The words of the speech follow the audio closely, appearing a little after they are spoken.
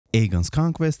Aegon's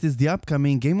Conquest is the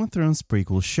upcoming Game of Thrones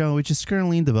prequel show which is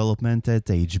currently in development at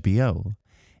HBO.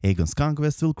 Aegon's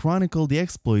Conquest will chronicle the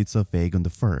exploits of Aegon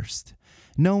I,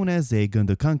 known as Aegon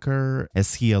the Conqueror,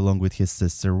 as he, along with his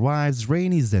sister wives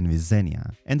Rhaenys and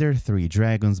Visenya, and their three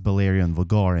dragons Balerion,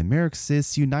 Vhagar, and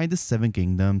Meraxes, unite the Seven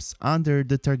Kingdoms under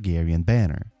the Targaryen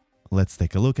banner. Let's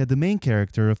take a look at the main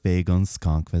character of Aegon's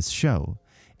Conquest show,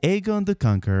 Aegon the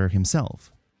Conqueror himself.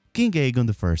 King Aegon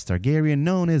I Targaryen,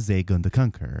 known as Aegon the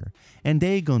Conqueror, and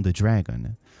Aegon the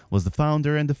Dragon, was the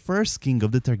founder and the first king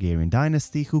of the Targaryen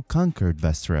dynasty who conquered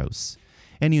Westeros,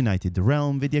 and united the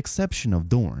realm with the exception of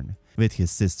Dorne, with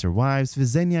his sister wives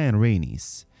Visenya and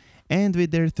Rhaenys, and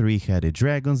with their three-headed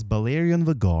dragons Balerion,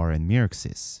 Vhagar, and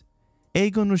Meraxes.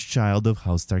 Aegon was child of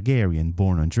House Targaryen,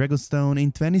 born on Dragonstone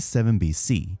in 27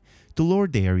 BC, to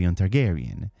Lord Aegon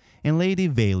Targaryen and Lady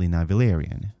Rhaenys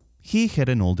Valerion. He had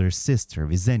an older sister,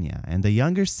 Visenya, and a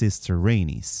younger sister,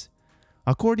 Rhaenys.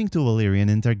 According to Valerian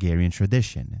and Targaryen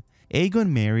tradition,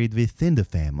 Aegon married within the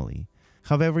family.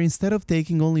 However, instead of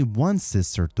taking only one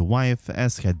sister to wife,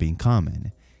 as had been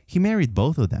common, he married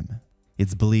both of them.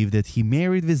 It's believed that he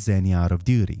married Visenya out of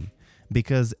duty,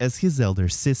 because as his elder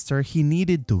sister, he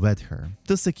needed to wed her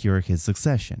to secure his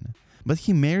succession, but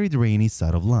he married Rhaenys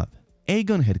out of love.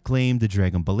 Aegon had claimed the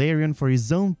dragon Balerion for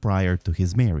his own prior to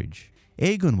his marriage.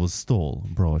 Aegon was tall,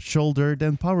 broad-shouldered,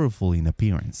 and powerful in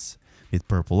appearance, with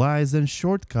purple eyes and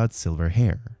short-cut silver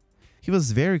hair. He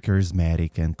was very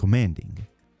charismatic and commanding.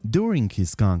 During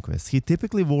his conquest, he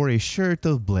typically wore a shirt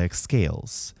of black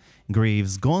scales,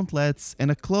 greaves, gauntlets,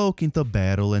 and a cloak into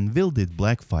battle, and wielded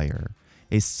Blackfire,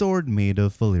 a sword made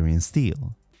of Valyrian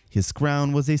steel. His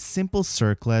crown was a simple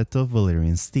circlet of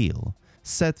Valyrian steel,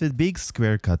 set with big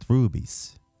square-cut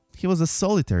rubies. He was a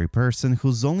solitary person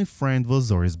whose only friend was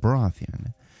Varys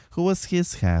Baratheon, who was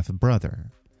his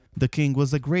half-brother. The king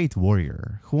was a great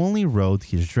warrior, who only rode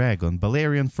his dragon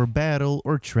Balerion for battle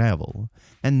or travel,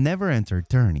 and never entered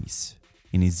tourneys.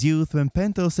 In his youth, when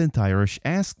Pentos and Tyrosh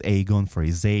asked Aegon for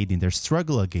his aid in their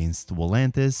struggle against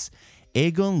Volantis,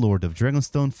 Aegon, Lord of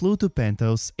Dragonstone, flew to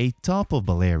Pentos, atop of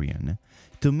Balerion,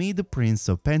 to meet the Prince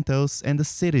of Pentos and the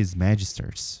city's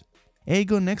magisters.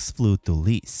 Aegon next flew to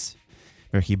Lys,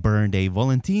 where he burned a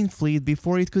Volantene fleet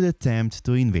before it could attempt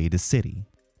to invade the city.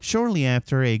 Shortly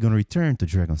after, Aegon returned to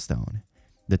Dragonstone.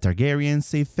 The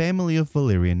Targaryens, a family of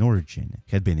Valyrian origin,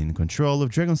 had been in control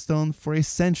of Dragonstone for a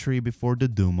century before the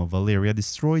doom of Valyria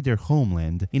destroyed their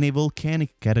homeland in a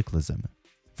volcanic cataclysm.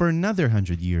 For another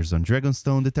 100 years on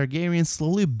Dragonstone, the Targaryens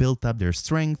slowly built up their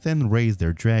strength and raised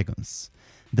their dragons,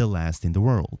 the last in the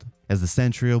world. As the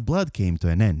Century of Blood came to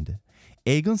an end,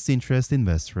 Aegon's interest in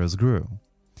Westeros grew.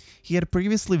 He had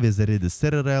previously visited the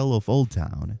Citadel of Old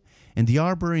Town and the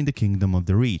Arbor in the Kingdom of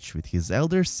the Reach with his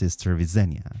elder sister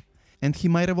Visenya, and he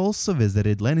might have also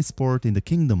visited Lannisport in the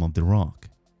Kingdom of the Rock.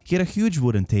 He had a huge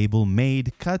wooden table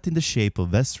made, cut in the shape of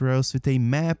Westeros, with a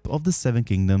map of the Seven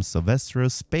Kingdoms of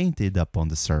Westeros painted upon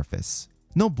the surface.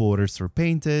 No borders were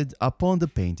painted upon the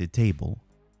painted table.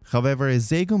 However, as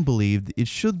Aegon believed, it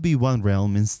should be one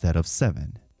realm instead of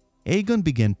seven. Aegon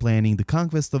began planning the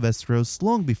conquest of Westeros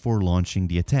long before launching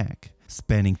the attack,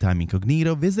 spending time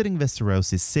incognito visiting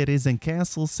Westeros' cities and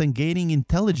castles and gaining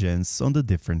intelligence on the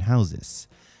different houses,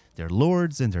 their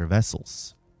lords and their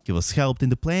vassals. He was helped in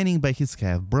the planning by his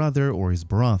half-brother Varys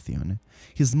Baratheon,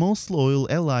 his most loyal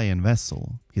ally and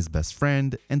vassal, his best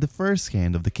friend, and the first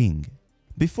hand of the king.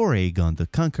 Before Aegon the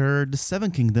Conqueror, the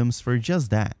Seven Kingdoms were just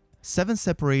that, 7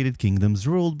 separated kingdoms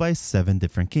ruled by 7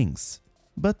 different kings.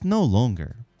 But no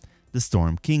longer. The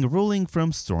Storm King, ruling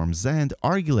from Storm's End,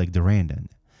 Argilac Durrandon,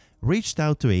 reached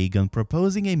out to Aegon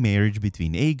proposing a marriage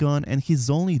between Aegon and his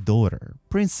only daughter,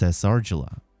 Princess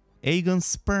Argilla. Aegon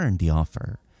spurned the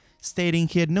offer, stating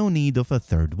he had no need of a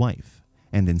third wife,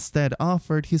 and instead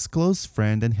offered his close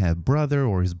friend and half-brother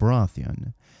Varys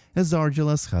Baratheon as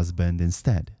Argilla's husband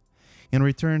instead, in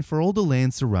return for all the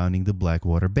land surrounding the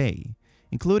Blackwater Bay,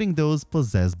 including those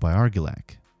possessed by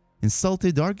Argilac.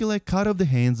 Insulted, Argilac cut off the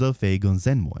hands of Aegon's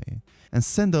envoy and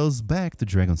sent those back to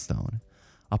Dragonstone,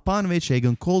 upon which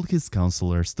Aegon called his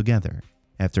counselors together.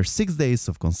 After 6 days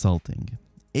of consulting,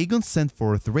 Aegon sent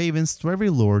forth ravens to every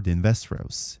lord in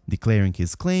Westeros, declaring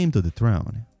his claim to the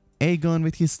throne. Aegon,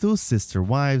 with his 2 sister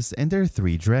wives and their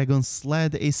 3 dragons,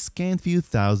 led a scant few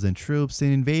thousand troops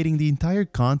in invading the entire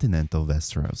continent of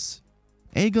Westeros.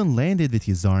 Aegon landed with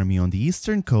his army on the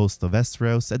eastern coast of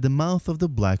Westeros at the mouth of the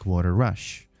Blackwater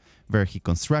Rush, where he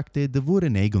constructed the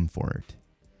wooden Aegon Fort.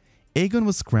 Aegon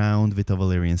was crowned with a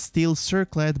Valyrian steel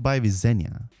circlet by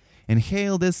Visenya, and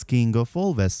hailed as king of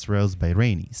all Westeros by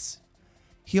Rhaenys.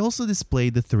 He also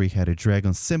displayed the 3-headed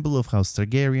dragon symbol of House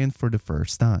Targaryen for the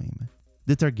first time.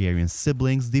 the Targaryen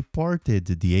siblings departed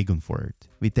the Aegon fort,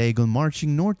 with Aegon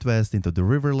marching northwest into the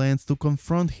Riverlands to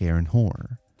confront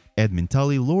Harrenhal. Edmund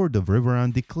Tully, Lord of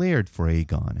Riverrun, declared for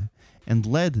Aegon, and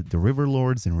led the River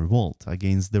Lords in revolt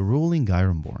against the ruling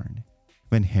Ironborn.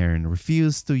 When Harren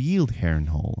refused to yield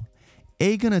Harrenhal,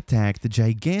 Aegon attacked the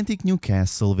gigantic new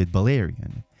castle with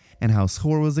Balerion, and House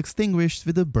Hor was extinguished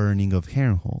with the burning of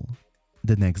Harrenhal.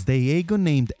 The next day, Aegon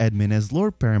named Edmund as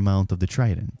Lord Paramount of the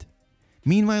Trident.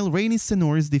 Meanwhile, Rhaenys and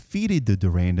Norris defeated the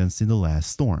Durrandons in the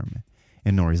last storm,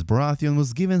 and Norris Baratheon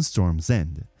was given Storm's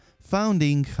End,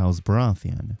 founding House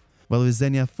Baratheon, while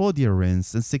Visenya fought the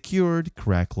Arryns and secured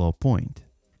Cracklaw Point.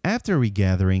 After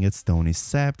regathering at Stony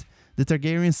Sept, the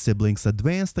Targaryen siblings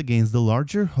advanced against the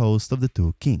larger host of the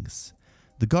two kings,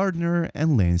 the Gardner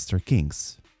and Lannister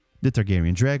kings. The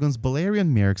Targaryen dragons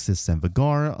Balerion, Meraxes, and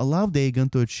Vhagar allowed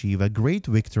Aegon to achieve a great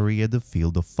victory at the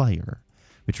Field of Fire,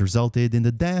 which resulted in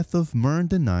the death of Mern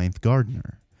IX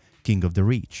Gardner, King of the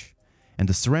Reach, and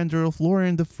the surrender of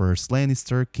Loren I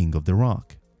Lannister, King of the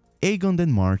Rock. Aegon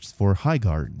then marched for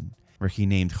Highgarden, where he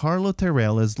named Harlow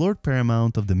Tyrell as Lord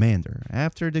Paramount of the Manor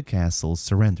after the castle's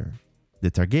surrender.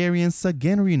 The Targaryens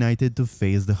again reunited to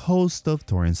face the host of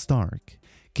Torrhen Stark,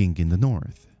 King in the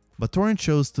North, but Torrhen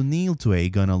chose to kneel to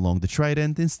Aegon along the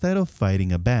Trident instead of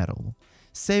fighting a battle,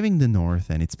 saving the North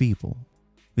and its people.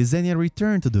 Visenya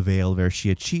returned to the Vale where she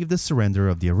achieved the surrender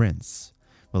of the Arryns,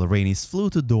 while Rhaenys flew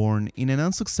to Dorne in an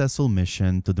unsuccessful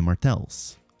mission to the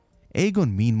Martells.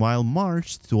 Aegon meanwhile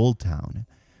marched to Old Town,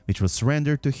 which was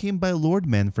surrendered to him by Lord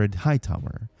Manfred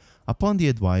Hightower, upon the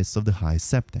advice of the High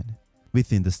Septon.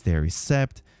 Within the Starry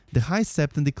Sept, the High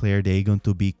Septon declared Aegon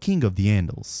to be King of the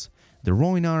Andals, the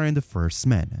Rhoynar and the First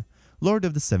Men, Lord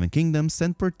of the Seven Kingdoms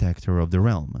and Protector of the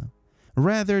Realm.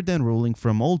 Rather than ruling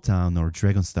from Old Town or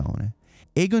Dragonstone,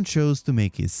 Aegon chose to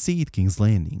make his seat King's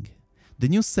Landing, the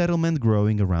new settlement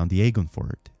growing around the Aegon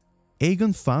fort.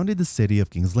 Aegon founded the city of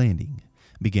King's Landing,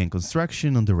 began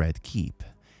construction on the Red Keep,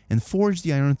 and forged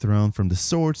the Iron Throne from the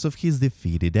swords of his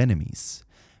defeated enemies,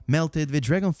 melted with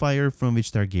dragonfire from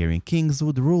which Targaryen kings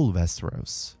would rule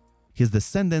Westeros. His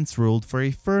descendants ruled for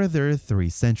a further 3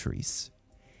 centuries.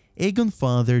 Aegon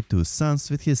fathered 2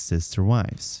 sons with his sister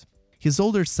wives. His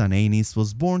older son Aenys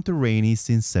was born to Rhaenys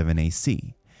in 7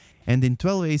 AC, and in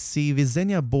 12 AC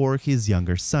Visenya bore his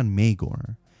younger son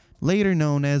Maegor, later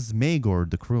known as Maegor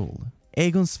the Cruel.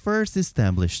 Aegon's first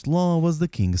established law was the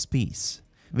King's Peace,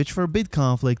 which forbid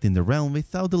conflict in the realm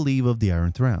without the leave of the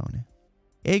Iron Throne.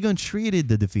 Aegon treated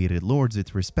the defeated lords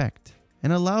with respect,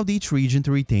 and allowed each region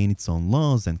to retain its own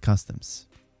laws and customs.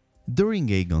 During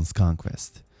Aegon's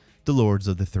conquest, the lords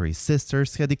of the 3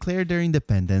 sisters had declared their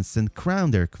independence and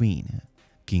crowned their queen.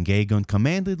 King Aegon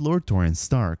commanded Lord Torrhen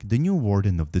Stark, the new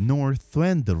Warden of the North, to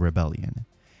end the rebellion,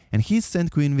 and he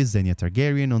sent Queen Visenya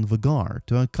Targaryen on Vhagar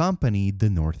to accompany the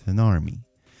Northern army,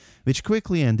 which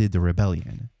quickly ended the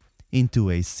rebellion. In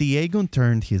 2 AC, Aegon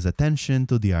turned his attention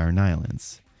to the Iron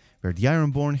Islands, where the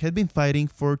Ironborn had been fighting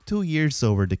for 2 years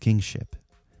over the kingship.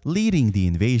 Leading the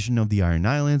invasion of the Iron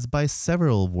Islands by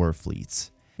several war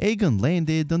fleets, Aegon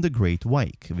landed on the Great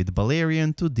Wyke with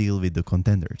Balerion to deal with the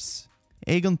contenders.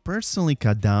 Aegon personally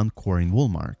cut down Corin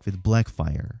Woolmark with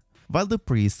Blackfire, while the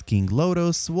priest King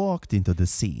Lodos walked into the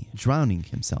sea, drowning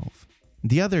himself.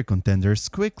 The other contenders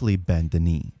quickly bent the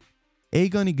knee.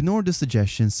 Aegon ignored the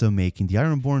suggestions of making the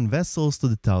Ironborn vessels to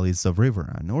the Tullys of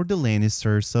Riverrun or the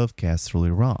Lannisters of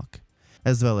Casterly Rock,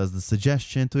 as well as the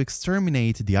suggestion to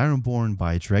exterminate the Ironborn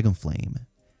by Dragonflame.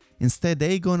 Instead,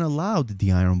 Aegon allowed the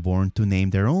Ironborn to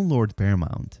name their own Lord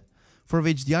Paramount, for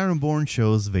which the Ironborn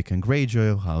chose Vikan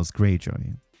Greyjoy of House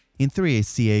Greyjoy. In 3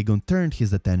 AC, Aegon turned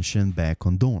his attention back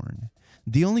on Dorne,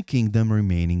 the only kingdom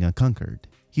remaining unconquered.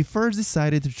 He first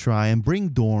decided to try and bring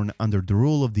Dorne under the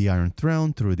rule of the Iron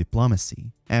Throne through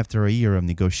diplomacy. After a year of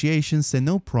negotiations and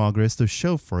no progress to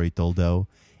show for it although,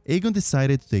 Aegon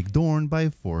decided to take Dorne by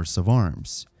force of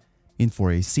arms. In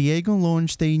 4 AC, Aegon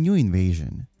launched a new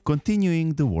invasion,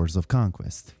 continuing the Wars of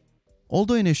Conquest.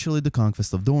 Although initially the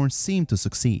conquest of Dorne seemed to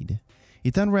succeed,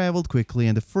 it unraveled quickly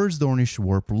and the First Dornish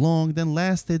War prolonged and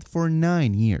lasted for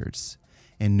 9 years,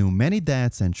 and knew many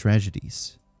deaths and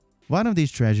tragedies. One of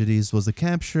these tragedies was the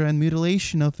capture and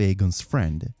mutilation of Aegon's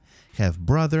friend,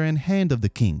 half-brother and hand of the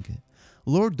king,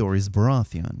 Lord Doris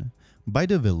Baratheon, by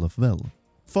the Will of Will.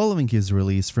 Following his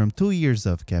release from 2 years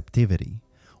of captivity,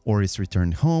 Orys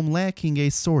returned home lacking a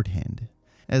sword hand,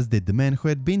 as did the men who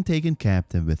had been taken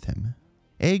captive with him.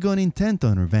 Aegon, intent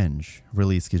on revenge,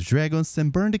 released his dragons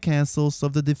and burned the castles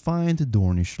of the defiant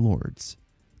Dornish lords.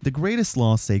 The greatest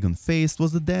loss Aegon faced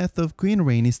was the death of Queen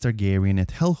Rhaenys Targaryen at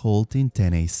Hellholt in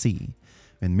 10 AC,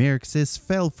 when Meraxes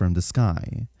fell from the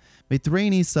sky, with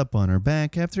Rhaenys up on her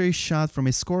back after a shot from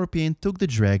a scorpion took the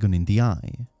dragon in the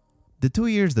eye. The 2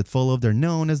 years that followed are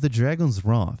known as the Dragon's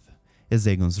Wrath, as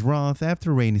Aegon's wrath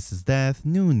after Rhaenys' death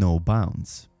knew no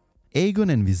bounds.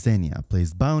 Aegon and Visenya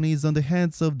placed bounties on the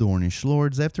heads of Dornish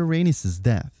lords after Rhaenys'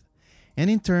 death, and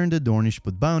in turn the Dornish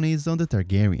put bounties on the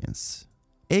Targaryens.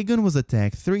 Aegon was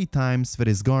attacked 3 times with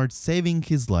his guards saving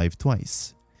his life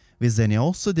twice. Visenya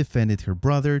also defended her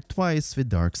brother twice with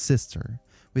Dark Sister,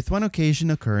 with one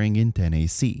occasion occurring in 10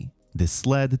 AC. This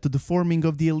led to the forming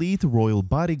of the elite royal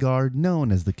bodyguard known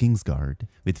as the Kingsguard,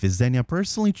 with Visenya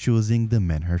personally choosing the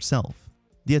men herself.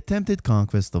 The attempted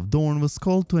conquest of Dorne was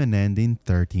called to an end in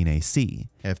 13 AC,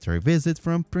 after a visit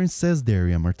from Princess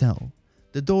Daria Martell,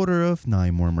 the daughter of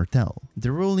Nymor Martell,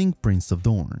 the ruling Prince of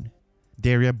Dorne.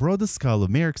 Daria brought the skull of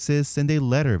Meraxes and a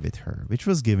letter with her, which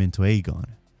was given to Aegon.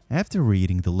 After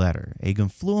reading the letter,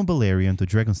 Aegon flew on Balerion to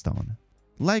Dragonstone.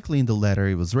 Likely in the letter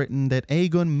it was written that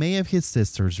Aegon may have his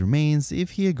sister's remains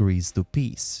if he agrees to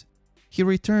peace. He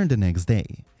returned the next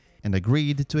day, and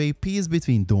agreed to a peace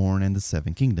between Dorne and the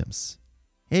Seven Kingdoms.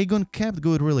 Aegon kept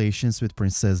good relations with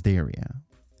Princess Daria.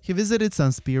 He visited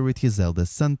Sunspear with his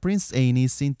eldest son Prince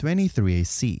Aenys in 23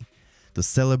 AC, to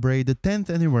celebrate the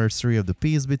 10th anniversary of the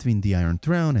peace between the Iron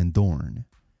Throne and Dorne.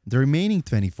 The remaining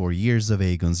 24 years of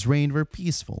Aegon's reign were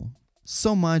peaceful,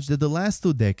 so much that the last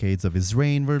 2 decades of his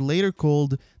reign were later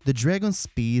called the Dragon's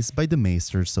Peace by the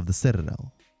Maesters of the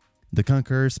Citadel. The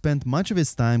Conqueror spent much of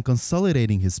his time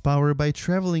consolidating his power by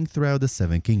traveling throughout the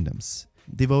Seven Kingdoms,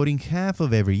 devoting half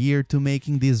of every year to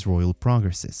making these royal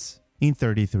progresses. In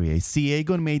 33 AC,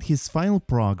 Aegon made his final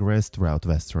progress throughout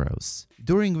Westeros,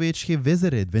 during which he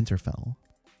visited Winterfell.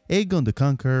 Aegon the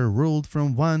Conqueror ruled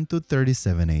from 1 to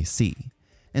 37 AC,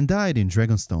 and died in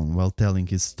Dragonstone while telling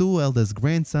his 2 eldest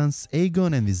grandsons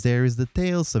Aegon and Viserys the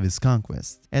tales of his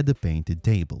conquest at the Painted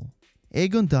Table.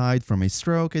 Aegon died from a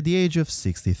stroke at the age of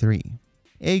 63.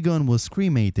 Aegon was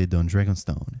cremated on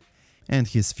Dragonstone, and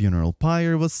his funeral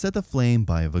pyre was set aflame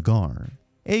by Vhagar.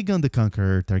 Aegon the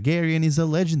Conqueror Targaryen is a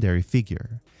legendary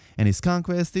figure, and his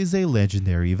conquest is a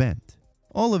legendary event,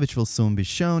 all of which will soon be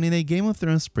shown in a Game of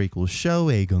Thrones prequel show,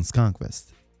 Aegon's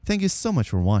Conquest. Thank you so much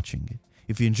for watching.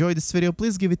 If you enjoyed this video,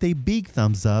 please give it a big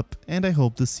thumbs up, and I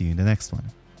hope to see you in the next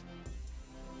one.